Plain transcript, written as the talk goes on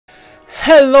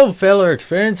Hello fellow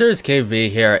experiencers, KV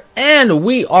here, and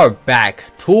we are back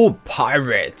to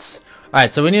pirates.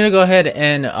 Alright, so we need to go ahead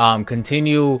and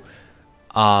continue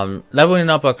leveling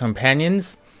up our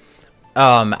companions.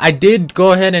 I did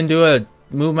go ahead and do a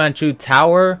Moo Manchu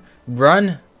Tower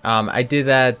run. I did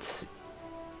that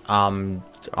on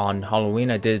Halloween.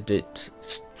 I did it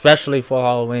especially for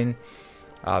Halloween.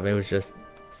 It was just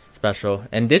special.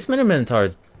 And this mini Minotaur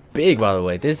is big, by the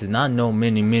way. This is not no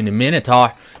mini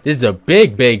Minotaur. This is a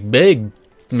big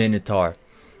Minotaur.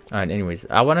 Alright, anyways,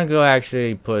 I want to go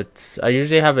actually put... I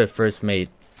usually have a first mate.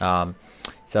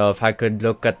 So if I could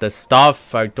look at the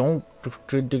stuff, I don't...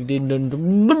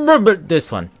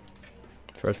 This one.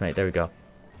 First mate, there we go.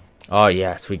 Oh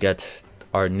yes, we get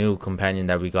our new companion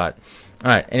that we got.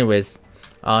 Alright, anyways.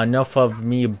 Enough of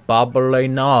me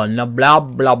babbling on. Blah,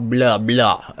 blah, blah,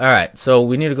 blah. Alright, so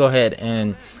we need to go ahead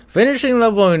and... finishing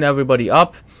leveling everybody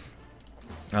up.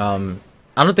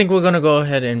 I don't think we're gonna go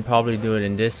ahead and probably do it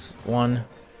in this one,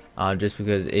 just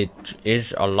because it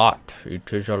is a lot.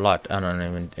 It is a lot. I don't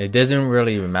even. It doesn't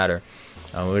really even matter.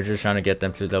 We're just trying to get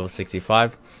them to level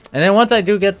 65, and then once I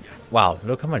do get, wow,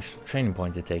 look how much training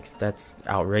points it takes. That's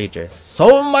outrageous.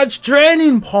 So much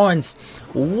training points.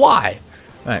 Why?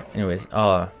 All right. Anyways,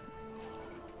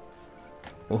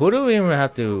 who do we even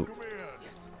have to?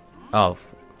 Oh.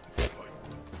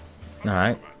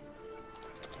 Alright.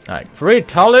 Alright. Free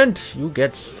talent, you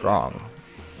get strong.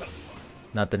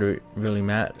 Not that it really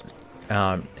matters.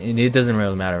 It doesn't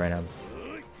really matter right now.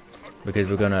 Because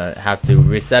we're gonna have to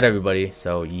reset everybody,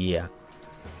 so yeah.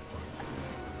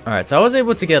 Alright, so I was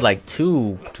able to get like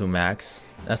 2 to max.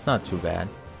 That's not too bad.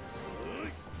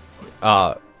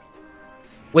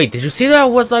 Wait, did you see that? I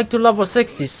was like to level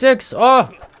 66? Oh!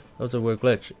 That was a weird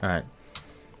glitch. Alright.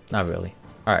 Not really.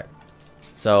 Alright.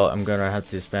 So I'm gonna have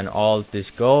to spend all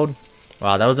this gold.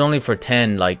 Wow, that was only for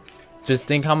 10. Like, just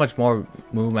think how much more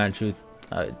Moo Manchu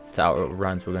Tower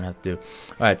runs we're gonna have to do.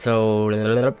 Alright, so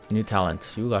new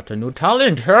talent. You got a new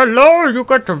talent. Hello, you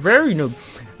got a very new.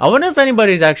 I wonder if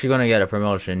anybody's actually gonna get a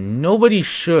promotion. Nobody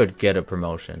should get a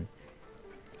promotion.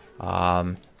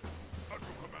 Because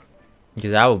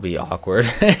that would be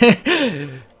awkward.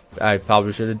 I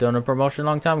probably should have done a promotion a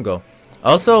long time ago.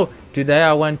 Also, today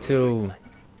I went to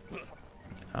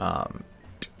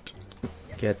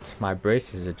get my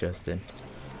braces adjusted,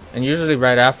 and usually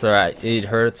right after it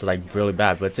hurts like really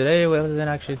bad, but today it wasn't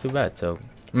actually too bad, so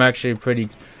I'm actually pretty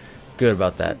good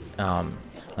about that. I'm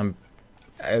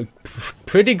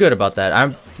pretty good about that.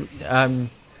 I'm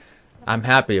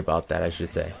happy about that, I should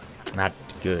say, not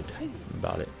good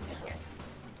about it.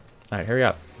 All right,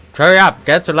 hurry up,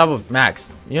 get to level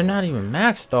max. You're not even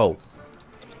max though,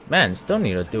 man. Still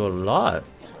need to do a lot.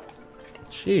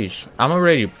 Sheesh, I'm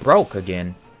already broke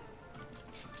again.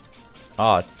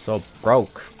 Oh, so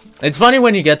broke. It's funny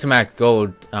when you get to max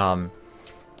gold.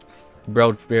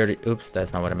 Bro, oops,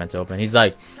 that's not what I meant to open. He's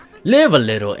like, live a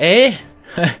little, eh?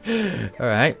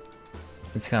 Alright.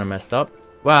 It's kind of messed up.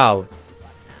 Wow.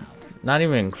 Not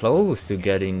even close to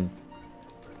getting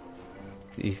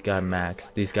these guys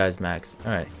max.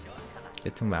 Alright.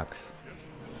 Get to max.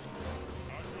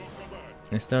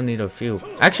 I still need a few.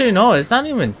 Actually, no, it's not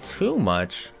even too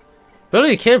much.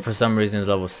 Billy Kid, for some reason, is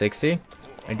level 60.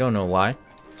 I don't know why.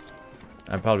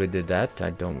 I probably did that.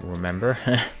 I don't remember.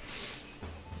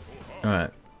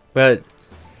 Alright. But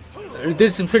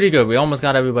this is pretty good. We almost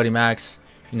got everybody max.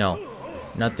 You know,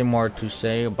 nothing more to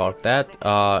say about that.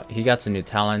 He got some new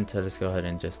talent. So let's go ahead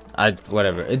and just...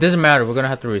 whatever. It doesn't matter. We're going to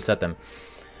have to reset them.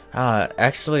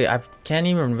 Actually, I can't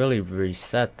even really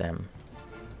reset them.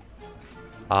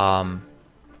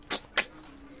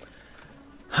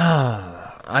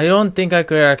 I don't think I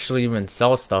could actually even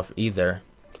sell stuff either.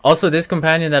 Also, this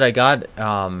companion that I got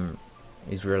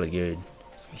is really good.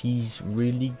 He's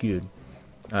really good.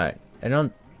 Alright, I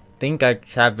don't think I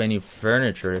have any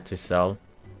furniture to sell.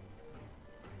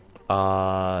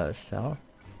 Sell?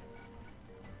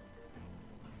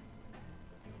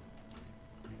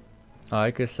 Oh, I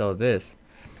could sell this.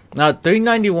 Now,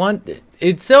 391,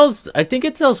 it sells, I think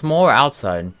it sells more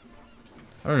outside.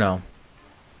 I don't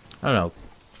know.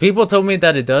 People told me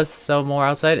that it does sell more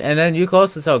outside, and then you can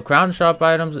also sell crown shop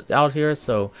items out here,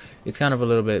 so it's kind of a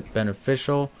little bit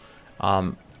beneficial.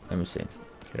 Let me see.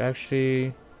 It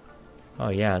actually, oh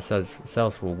yeah, it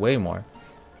sells for way more.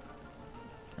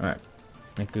 All right,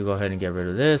 I could go ahead and get rid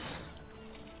of this.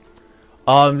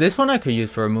 This one I could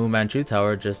use for a Moo Manchu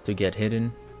Tower just to get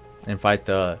hidden and fight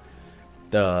the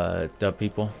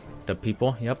people.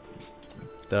 Yep,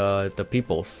 the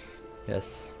peoples.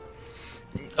 Yes.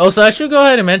 Also, I should go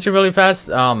ahead and mention really fast.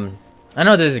 I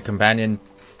know this is a companion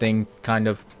thing, kind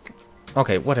of.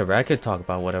 Okay, whatever. I could talk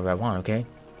about whatever I want, okay?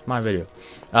 my video.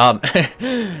 I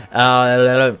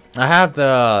have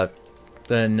the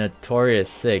Notorious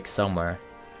 6 somewhere.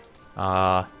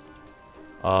 No,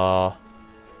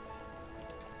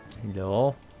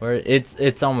 where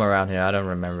it's somewhere around here. I don't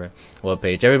remember what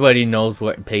page. Everybody knows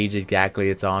what page exactly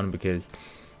it's on because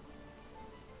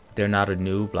they're not a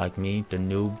noob like me, the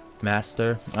noob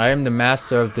master. I am the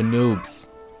master of the noobs.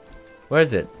 Where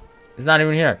is it? It's not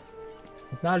even here.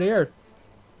 It's not here.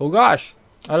 Oh gosh,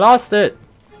 I lost it.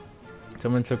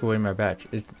 Someone took away my badge.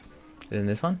 Is it in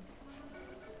this one?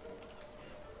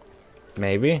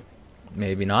 Maybe.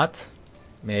 Maybe not.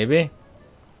 Maybe.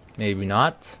 Maybe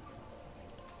not.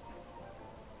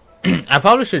 I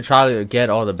probably should try to get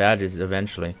all the badges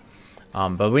eventually.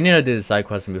 But we need to do the side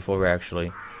questing before we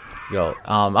actually go.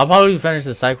 I'll probably finish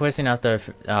the side questing after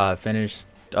I finish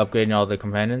upgrading all the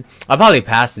companions. I probably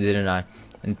passed it, didn't I?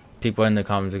 And people in the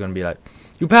comments are gonna be like,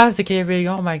 "You passed the KV?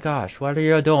 Oh my gosh, what are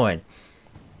you doing?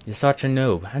 You're such a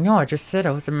noob." I know, I just said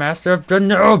I was the master of the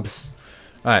noobs.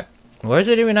 Alright, where's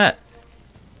it even at?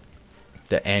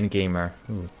 The end gamer.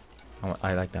 Ooh,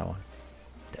 I like that one.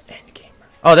 The end gamer.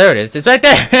 Oh, there it is. It's right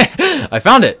there. I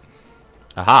found it.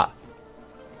 Aha.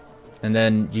 And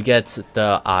then you get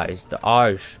the eyes. The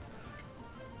eyes.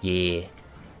 Yeah.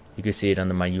 You can see it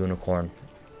under my unicorn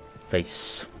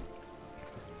face.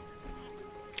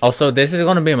 Also, this is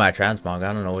going to be my transmog.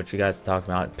 I don't know what you guys are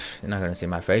talking about. Pfft, you're not going to see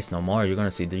my face no more. You're going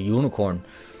to see the unicorn.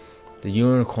 The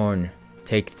unicorn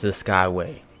takes the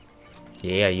skyway.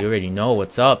 Yeah, you already know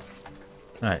what's up.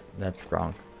 Alright, that's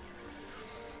wrong.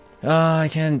 I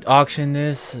can't auction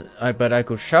this, but I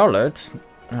could sell it.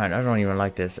 Alright, I don't even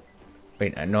like this.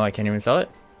 Wait, no, I can't even sell it?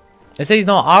 It says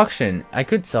no auction. I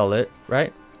could sell it,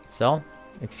 right? Sell?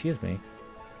 Excuse me.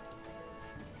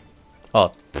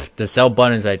 Oh, the sell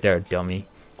button is right there, dummy.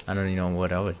 I don't even know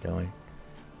what I was doing.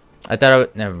 I thought I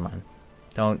would... Never mind.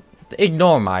 Don't...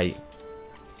 Ignore my...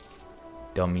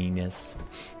 dumminess.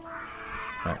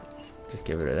 Alright, just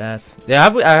get rid of that. Yeah,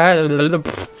 I had a little...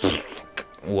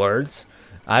 words.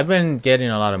 I've been getting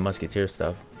a lot of musketeer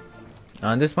stuff.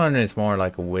 This one is more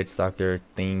like a witch doctor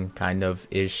thing, kind of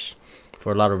ish,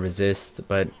 for a lot of resist,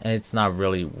 but it's not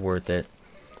really worth it.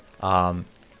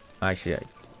 Actually,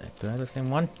 do I have the same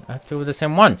one? I have two of the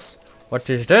same ones. What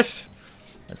is this?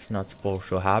 That's not supposed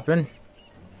to happen.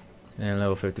 And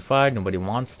level 55, nobody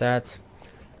wants that.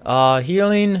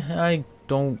 Healing, I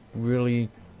don't really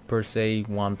per se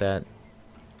want that.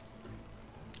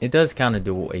 It does kind of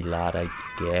do a lot, I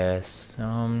guess.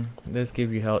 Let's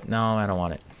give you health. No, I don't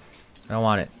want it. I don't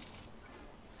want it.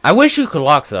 I wish you could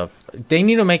lock stuff. They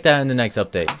need to make that in the next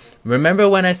update. Remember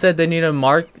when I said they need to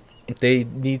mark? They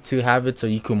need to have it so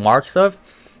you can mark stuff.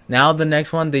 Now the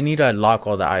next one, they need to lock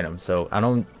all the items so I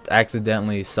don't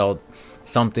accidentally sell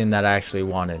something that I actually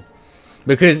wanted.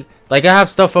 Because like I have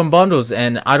stuff from bundles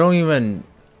and I don't even.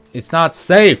 It's not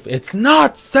safe. It's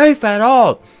not safe at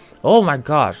all. Oh my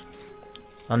gosh.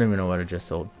 I don't even know what I just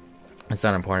sold. It's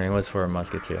not important. It was for a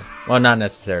musketeer. Well, not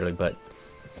necessarily, but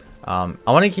I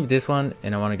want to keep this one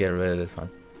and I want to get rid of this one.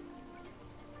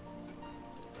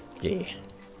 Yeah,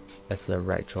 that's the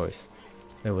right choice.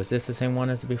 Wait, was this the same one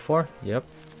as before? Yep.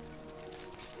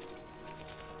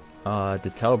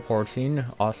 The teleporting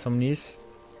awesomeness.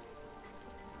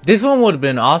 This one would have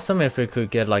been awesome if it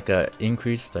could get like a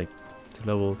increase, like to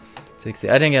level 60.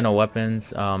 I didn't get no weapons.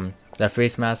 That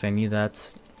face mask, I need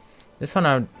that. This one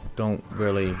I don't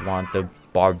really want, the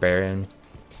barbarian.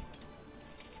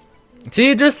 See,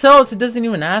 it just sells. It doesn't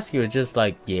even ask you. It's just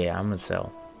like, yeah, I'm gonna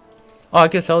sell. Oh, I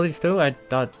can sell these too? I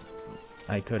thought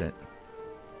I couldn't.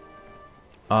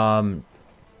 Alright,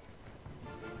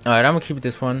 I'm gonna keep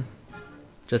this one.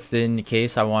 Just in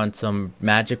case I want some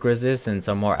magic resist and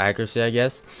some more accuracy, I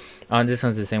guess. This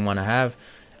one's the same one I have.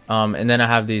 And then I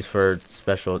have these for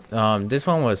special. This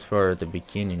one was for the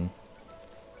beginning.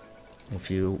 If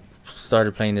you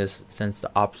started playing this since the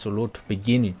absolute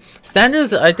beginning.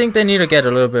 Standards, I think they need to get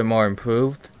a little bit more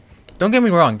improved. Don't get me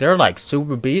wrong, they're like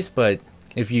super beasts, but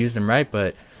if you use them right,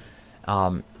 but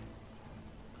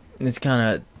it's kind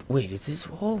of... Wait, is this...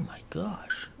 Oh my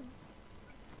gosh.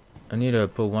 I need to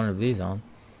put one of these on.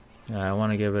 I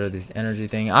want to get rid of this energy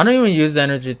thing. I don't even use the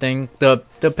energy thing.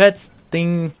 The pets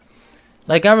thing...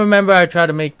 Like, I remember I tried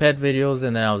to make pet videos,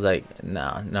 and then I was like,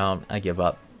 no, I give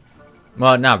up.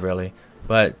 Well, not really,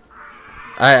 but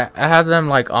I have them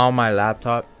like on my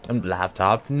laptop.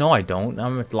 No, I don't.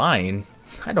 I'm lying.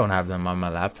 I don't have them on my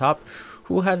laptop.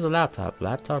 Who has a laptop?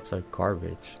 Laptops are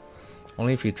garbage.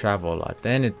 Only if you travel a lot.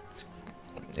 Then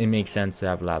it makes sense to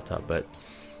have a laptop. But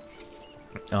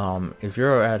if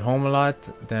you're at home a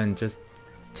lot, then just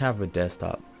have a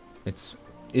desktop. It's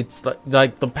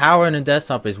like the power in a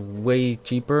desktop is way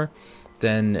cheaper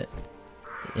than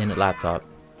in a laptop.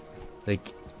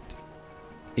 Like,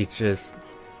 it's just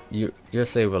you'll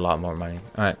save a lot more money.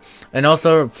 All right, and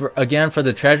also for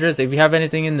the treasures, if you have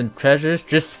anything in the treasures,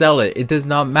 just sell it. It does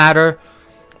not matter,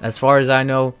 as far as I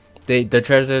know. The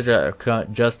treasures are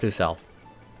just to sell.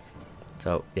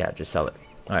 So yeah, just sell it.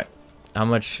 All right, how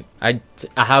much? I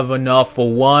have enough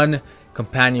for 1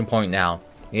 companion point now.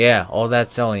 Yeah, all that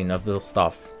selling of those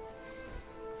stuff.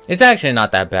 It's actually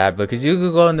not that bad because you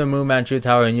could go in the Moon Manchu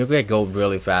Tower and you get gold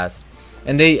really fast.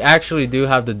 And they actually do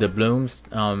have the doubloons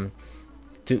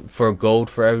for gold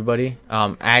for everybody.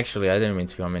 Actually, I didn't mean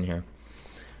to come in here.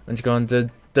 Let's go into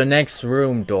the next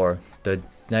room door. The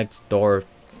next door.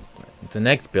 The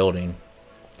next building.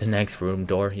 The next room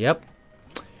door. Yep.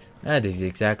 That is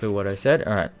exactly what I said.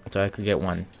 Alright, so I could get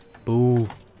 1. Boo.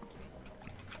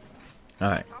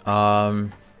 Alright.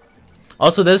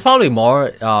 Also, there's probably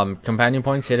more companion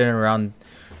points hidden around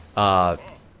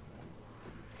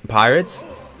pirates.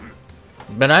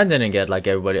 But I didn't get like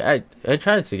everybody. I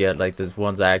tried to get like the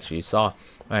ones I actually saw.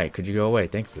 Alright, could you go away?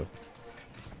 Thank you.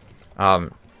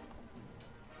 Alright,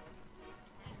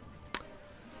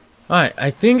 I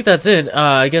think that's it.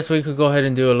 I guess we could go ahead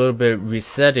and do a little bit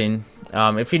resetting.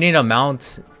 If you need a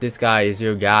mount, this guy is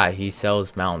your guy. He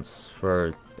sells mounts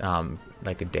for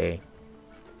like a day.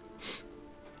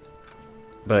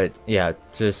 But yeah,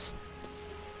 just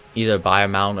either buy a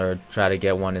mount or try to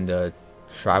get one in the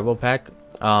tribal pack.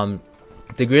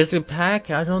 The Grizzly pack,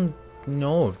 I don't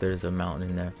know if there's a mount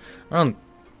in there. I don't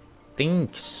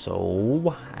think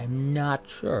so. I'm not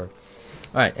sure.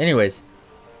 Alright, anyways.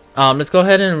 Let's go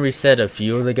ahead and reset a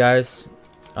few of the guys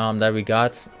that we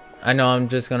got. I know I'm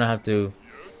just gonna have to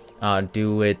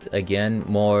do it again,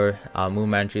 more Moon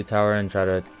Manchu Tower, and try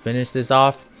to finish this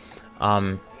off.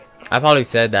 I probably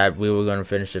said that we were gonna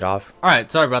finish it off.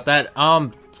 Alright, sorry about that.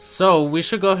 So we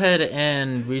should go ahead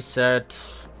and reset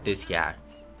this guy.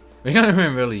 We don't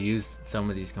even really use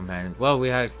some of these companions. Well, we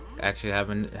actually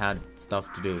haven't had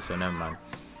stuff to do, so never mind.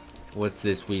 What's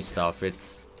this wee stuff?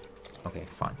 It's okay,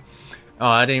 fine. Oh,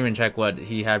 I didn't even check what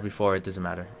he had before. It doesn't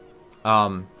matter.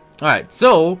 Alright,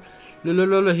 so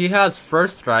he has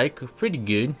first strike, pretty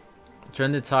good.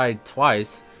 Turn the tide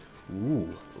twice.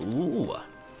 Ooh.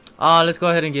 Let's go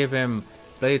ahead and give him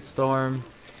Blade Storm.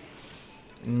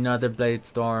 Another Blade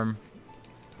Storm.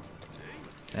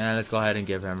 And let's go ahead and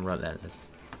give him Relentless.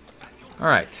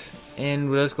 Alright.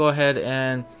 And let's go ahead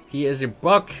and he is a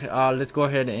buck. Let's go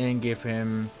ahead and give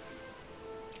him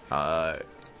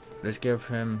let's give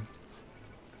him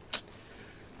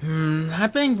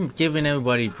I've been giving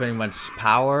everybody pretty much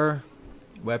power.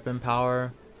 Weapon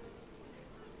power.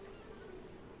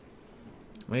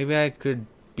 Maybe I could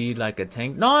be like a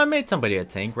tank. No, I made somebody a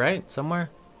tank, right? Somewhere.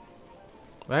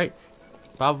 Right?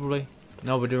 Probably.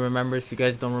 Nobody remembers. You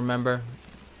guys don't remember?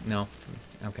 No.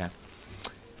 Okay.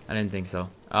 I didn't think so.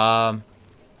 Yeah,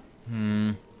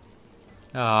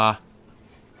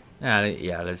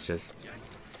 let's just...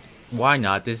 Why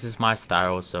not? This is my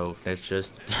style, so let's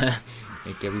just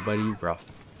make everybody rough.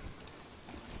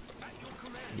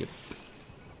 Yep.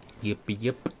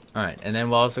 Alright, and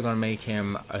then we're also gonna make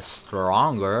him a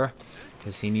stronger,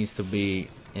 because he needs to be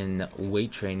in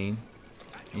weight training.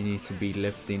 He needs to be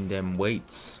lifting them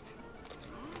weights.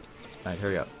 Alright,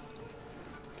 hurry up.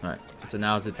 Alright, so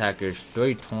now his attack is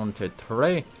straight on to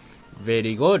 3.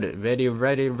 Very good. Very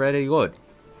good.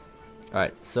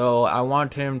 Alright, so I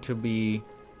want him to be... do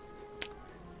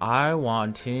I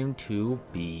want him to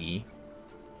be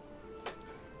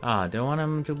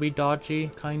dodgy,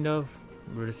 kind of.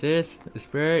 Resist,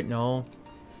 spirit, no.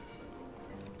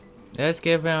 Let's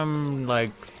give him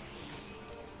like...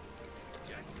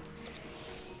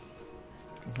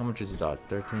 How much is his dodge?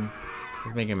 13?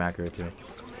 Let's make him accurate too.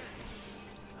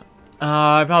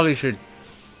 I probably should...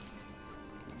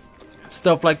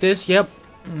 Stuff like this, yep.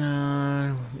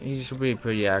 He should be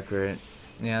pretty accurate.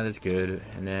 Yeah, that's good.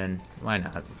 And then, why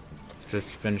not? Just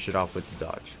finish it off with the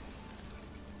dodge.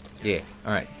 Yeah,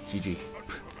 alright, GG.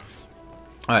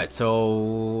 Alright,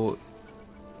 so...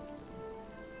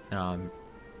 yeah,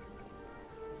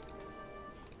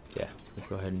 let's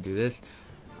go ahead and do this.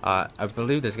 I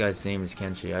believe this guy's name is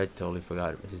Kenshi. I totally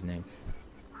forgot his name.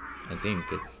 I think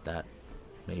it's that.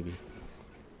 Maybe.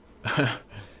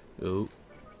 Ooh.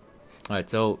 Alright,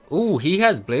 so... Ooh, he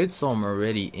has Blade Storm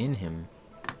already in him.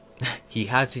 He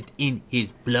has it in his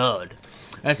blood.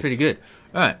 That's pretty good.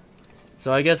 Alright.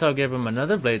 So I guess I'll give him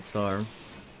another Blade Storm.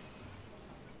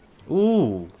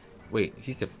 Ooh. Wait,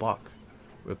 he's a buck.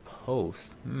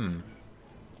 Riposte.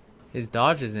 His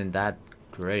dodge isn't that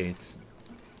great.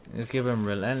 Let's give him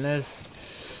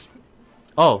Relentless.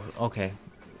 Oh, okay.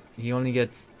 He only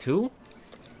gets 2?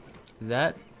 Is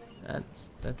that?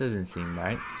 That doesn't seem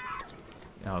right.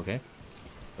 Okay.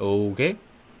 Okay.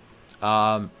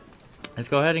 Let's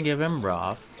go ahead and give him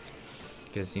rough,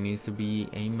 because he needs to be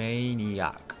a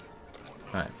maniac.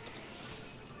 All right.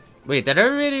 Wait, did I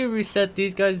already reset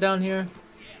these guys down here?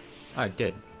 I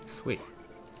did. Sweet.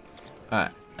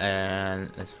 Alright,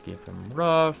 and let's give him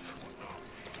rough.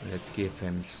 Let's give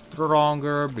him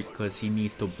stronger, because he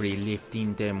needs to be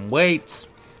lifting them weights.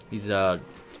 He's a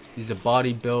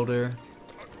bodybuilder,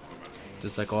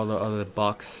 just like all the other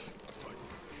bucks.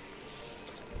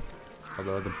 All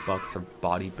the other bucks are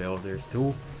bodybuilders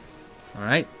too.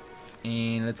 Alright,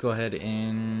 and let's go ahead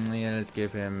and let's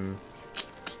give him.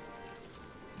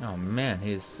 Oh man,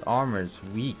 his armor is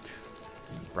weak,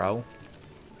 bro.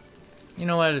 You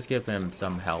know what? Let's give him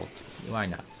some health. Why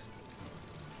not?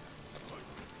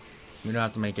 We don't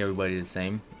have to make everybody the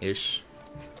same-ish.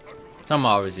 Some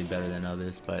are obviously better than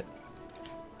others, but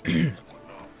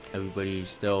everybody's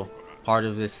still part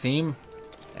of this team,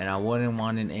 and I wouldn't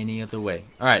want it any other way.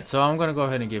 Alright, so I'm gonna go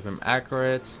ahead and give him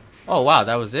accurate. Oh wow,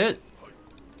 that was it?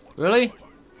 Really?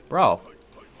 Bro.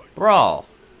 Bro.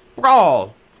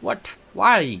 Bro! What?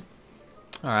 Why?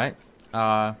 Alright.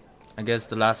 I guess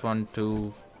the last one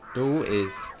to do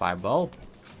is Fireball.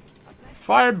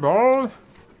 Fireball!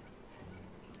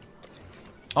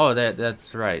 Oh,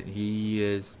 that's right. He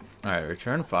is... Alright,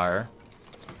 return fire.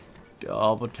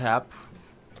 Double tap.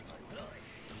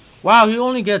 Wow, he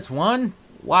only gets one?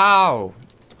 Wow.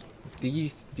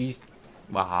 These...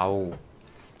 Wow.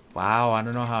 Wow, I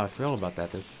don't know how I feel about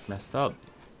that. That's messed up.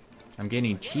 I'm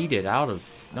getting cheated out of...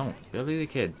 No, Billy the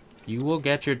Kid. You will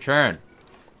get your turn.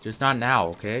 Just not now,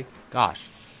 okay? Gosh.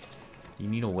 You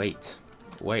need to wait.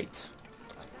 Wait.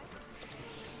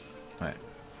 Alright.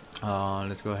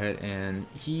 Let's go ahead and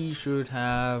he should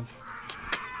have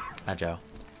agile.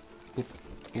 Oop,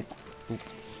 oop, oop.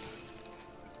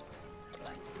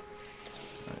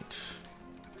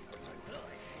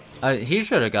 Right. He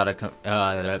should have got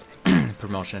a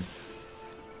promotion.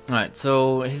 Alright,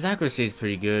 so his accuracy is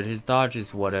pretty good. His dodge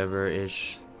is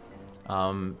whatever-ish.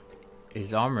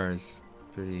 His armor is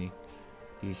pretty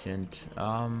decent.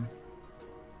 I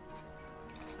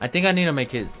think I need to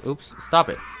make his... Oops, stop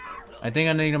it. I think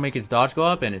I need to make his dodge go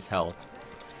up and his health.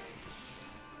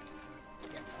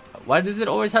 Why does it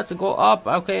always have to go up?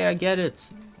 Okay, I get it.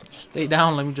 Stay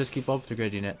down. Let me just keep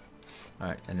upgrading it.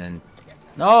 Alright, and then...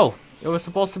 No! It was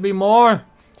supposed to be more!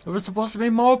 It was supposed to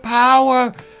be more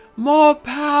power! More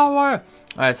power!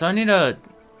 Alright, so I need to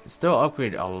still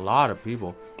upgrade a lot of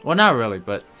people. Well, not really,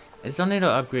 but I still need to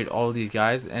upgrade all these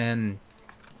guys, and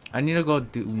I need to go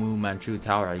do Mu Manchu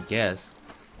Tower, I guess.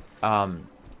 And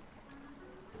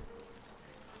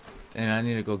I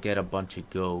need to go get a bunch of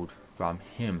gold from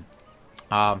him.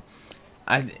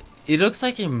 It looks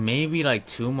like it may be like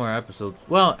 2 more episodes.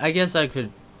 Well, I guess I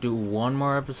could do 1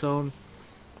 more episode.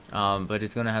 But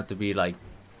it's gonna have to be like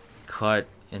cut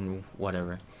and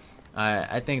whatever.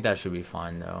 I think that should be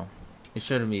fine though. It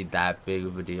shouldn't be that big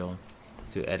of a deal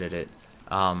to edit it.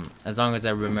 As long as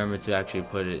I remember to actually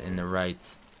put it in the right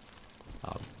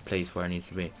place where it needs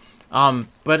to be.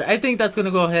 But I think that's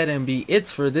gonna go ahead and be it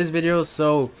for this video.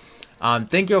 So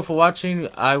thank you all for watching.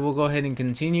 I will go ahead and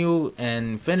continue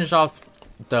and finish off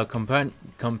the companion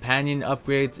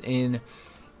upgrades in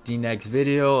the next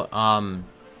video.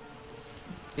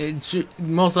 It should,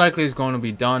 most likely is going to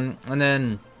be done, and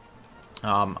then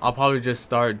I'll probably just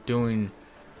start doing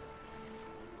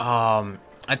I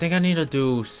think I need to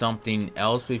do something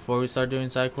else before we start doing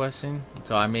side questing,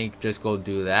 so I may just go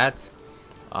do that,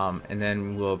 and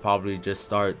then we'll probably just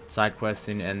start side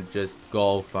questing and just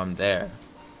go from there.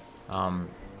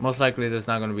 Most likely there's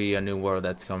not going to be a new world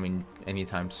that's coming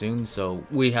anytime soon, so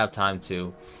we have time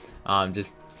to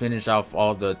just finish off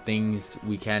all the things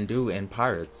we can do in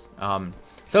Pirates.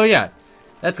 So yeah,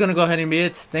 that's gonna go ahead and be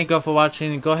it. Thank you all for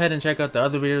watching. Go ahead and check out the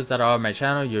other videos that are on my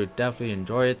channel. You'll definitely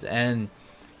enjoy it. And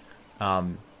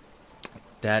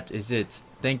that is it.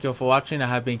 Thank you all for watching. I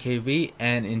have been KV,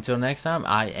 and until next time,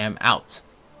 I am out.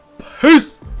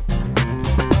 Peace!